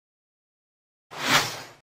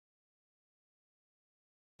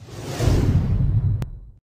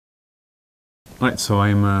Right, so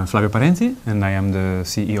I'm Flavio Parenti, and I am the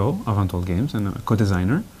CEO of Untold Games and a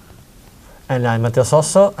co-designer. And I'm Matteo.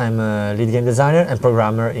 I'm a lead game designer and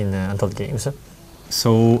programmer in Untold Games.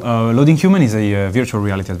 So Loading Human is a virtual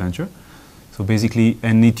reality adventure. So basically,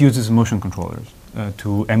 and it uses motion controllers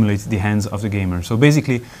to emulate the hands of the gamer. So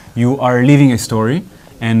basically, you are living a story,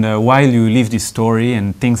 and while you live this story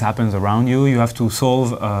and things happen around you, you have to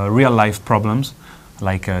solve real-life problems,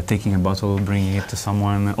 like taking a bottle, bringing it to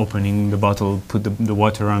someone, opening the bottle, put the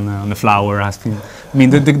water on the flower, asking. I mean,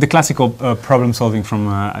 the classical problem solving from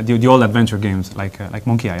the old adventure games, like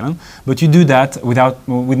Monkey Island. But you do that with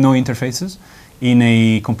no interfaces, in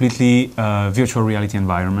a completely virtual reality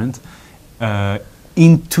environment,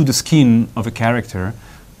 into the skin of a character,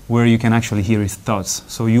 where you can actually hear his thoughts.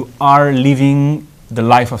 So you are living the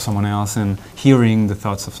life of someone else and hearing the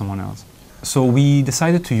thoughts of someone else. So we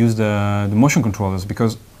decided to use the motion controllers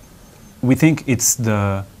because we think it's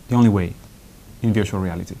the only way in virtual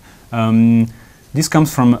reality. This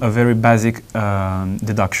comes from a very basic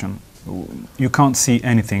deduction. You can't see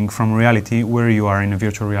anything from reality where you are in a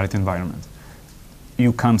virtual reality environment.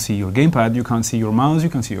 You can't see your gamepad, you can't see your mouse, you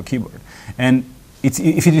can't see your keyboard. And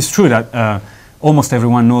if it is true that almost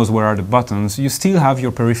everyone knows where are the buttons, you still have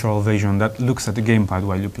your peripheral vision that looks at the gamepad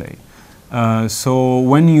while you play. So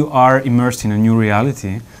when you are immersed in a new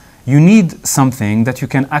reality, you need something that you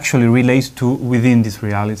can actually relate to within this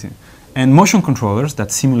reality. And motion controllers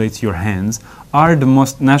that simulate your hands are the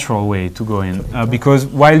most natural way to go in, because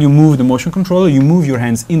while you move the motion controller, you move your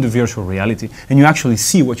hands in the virtual reality, and you actually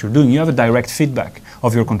see what you're doing. You have a direct feedback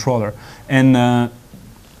of your controller. And there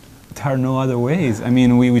are no other ways. I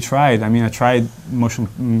mean, we tried. I mean, I tried mouse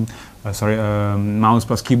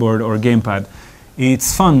plus keyboard or gamepad.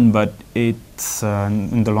 It's fun, but it's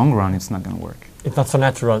in the long run, it's not going to work. It's not so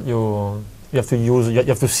natural. You have to you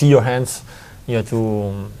have to see your hands. You have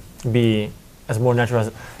to be as more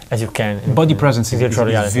natural as you can. Body presence is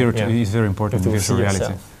very important in virtual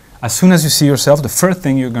reality. As soon as you see yourself, the first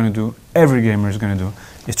thing you're going to do, every gamer is going to do,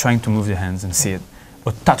 is trying to move the hands and see it,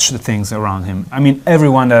 or touch the things around him. I mean,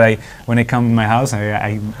 everyone that when they come in my house,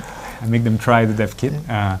 I make them try the dev kit,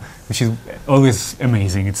 which is always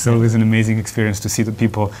amazing. It's always an amazing experience to see the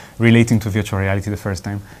people relating to virtual reality the first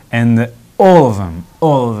time. And all of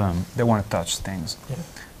them, they want to touch things. Yeah.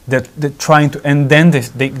 They're trying to, and then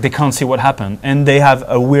they can't see what happened. And they have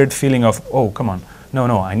a weird feeling of, oh, come on,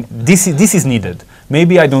 no, this is needed.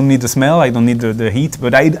 Maybe I don't need the smell, I don't need the heat,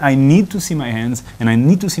 but I need to see my hands, and I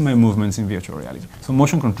need to see my movements in virtual reality. So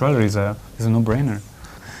motion controller is a no-brainer.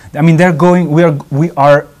 I mean, we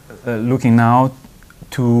are looking now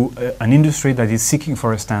to an industry that is seeking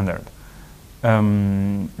for a standard.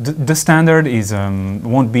 The standard is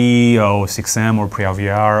won't be 6M or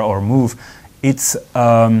PreVR or Move. It's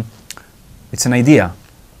an idea.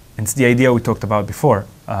 It's the idea we talked about before.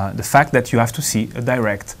 The fact that you have to see a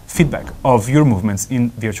direct feedback of your movements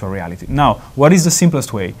in virtual reality. Now, what is the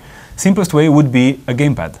simplest way? Simplest way would be a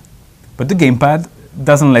gamepad. But the gamepad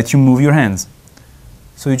doesn't let you move your hands.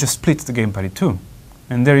 So you just split the gamepad in two.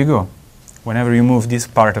 And there you go. Whenever you move this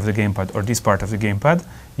part of the gamepad or this part of the gamepad,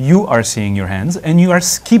 you are seeing your hands and you are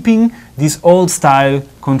skipping this old style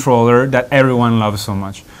controller that everyone loves so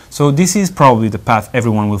much. So this is probably the path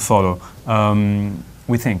everyone will follow.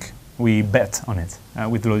 We think. We bet on it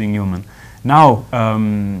with Loading Human. Now,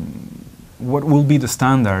 what will be the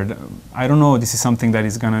standard? I don't know. This is something that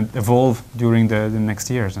is going to evolve during the next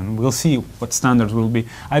years, and we'll see what standards will be.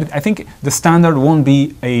 I think the standard won't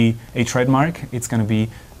be a trademark. It's going to be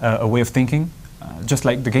a way of thinking, just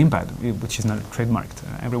like the gamepad, which is not trademarked.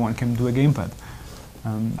 Everyone can do a gamepad.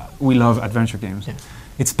 We love adventure games. Yeah.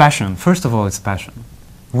 It's passion. First of all, it's passion.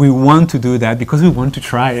 We want to do that because we want to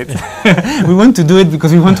try it. We want to do it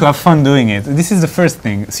because we want to have fun doing it. This is the first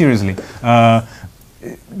thing, seriously.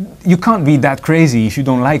 You can't be that crazy if you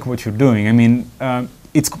don't like what you're doing. I mean,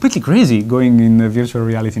 it's completely crazy going in virtual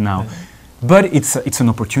reality now. But it's an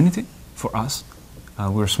opportunity for us.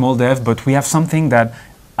 We're small dev, but we have something that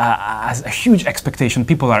has a huge expectation.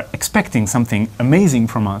 People are expecting something amazing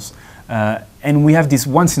from us. And we have this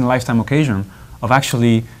once-in-a-lifetime occasion of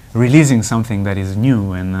actually releasing something that is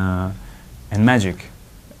new and magic.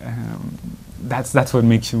 That's what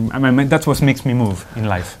makes you. I mean, that's what makes me move in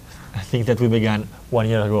life. I think that we began 1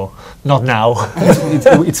 year ago, not now.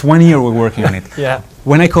 It's 1 year we're working on it. Yeah.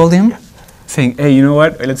 When I called him, saying, "Hey, you know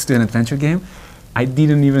what? Let's do an adventure game," I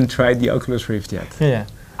didn't even try the Oculus Rift yet. Yeah.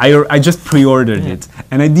 I just pre-ordered it,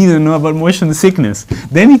 and I didn't know about motion sickness.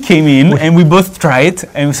 Then he came in, and we both tried it,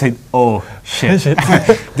 and we said, "Oh shit,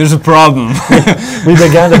 there's a problem." We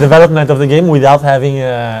began the development of the game without having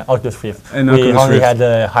Oculus Rift. An We Oculus only Rift. had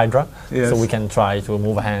the Hydra, Yes. so we can try to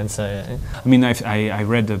move hands. I mean, I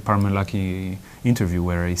read the Parmalucky interview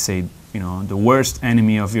where he said, you know, the worst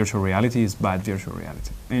enemy of virtual reality is bad virtual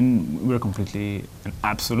reality, and we're completely and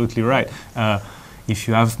absolutely right. If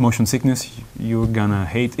you have motion sickness, you're gonna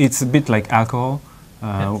hate. It's a bit like alcohol.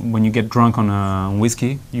 When you get drunk on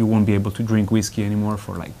whiskey, you won't be able to drink whiskey anymore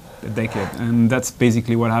for like a decade, and that's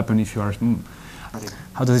basically what happened if you are.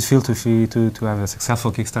 How does it feel to have a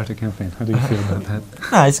successful Kickstarter campaign? How do you feel about that?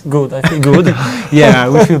 It's good. I feel good. Yeah,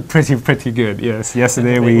 we feel pretty good. Yes,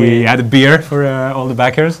 yesterday we had a beer for all the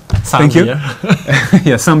backers. Thank you.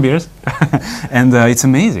 Yeah, some beers, and it's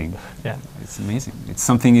amazing. Yeah, it's amazing. It's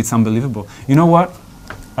something. It's unbelievable. You know what?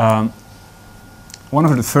 One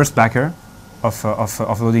of the first backer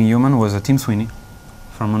of Loading Human was Tim Sweeney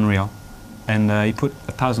from Unreal, and he put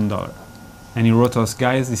 $1,000. And he wrote us,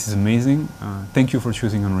 guys, this is amazing. Thank you for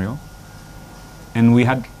choosing Unreal. And we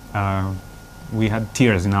had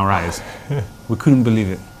tears in our eyes. We couldn't believe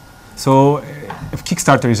it. So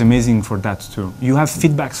Kickstarter is amazing for that too. You have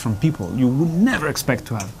feedbacks from people you would never expect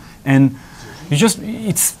to have, and you just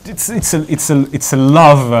it's a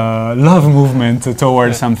love movement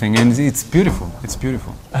towards something, and it's beautiful. It's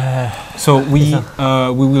beautiful. So we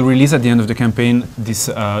will release at the end of the campaign this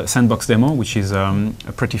sandbox demo, which is a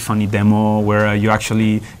pretty funny demo where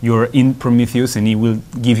you're in Prometheus, and he will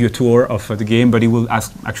give you a tour of the game, but he will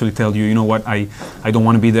actually tell you, you know what, I don't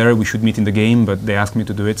want to be there. We should meet in the game, but they asked me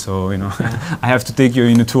to do it, so you know I have to take you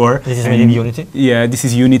in a tour. This is made in Unity. Yeah, this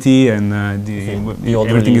is Unity, and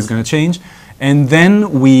everything is going to change. And then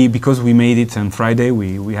because we made it on Friday,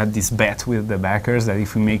 we had this bet with the backers that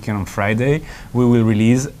if we make it on Friday, we will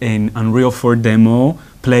release an Unreal 4 demo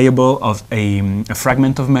playable of a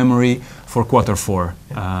fragment of memory for Q4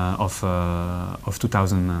 of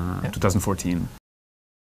 2014.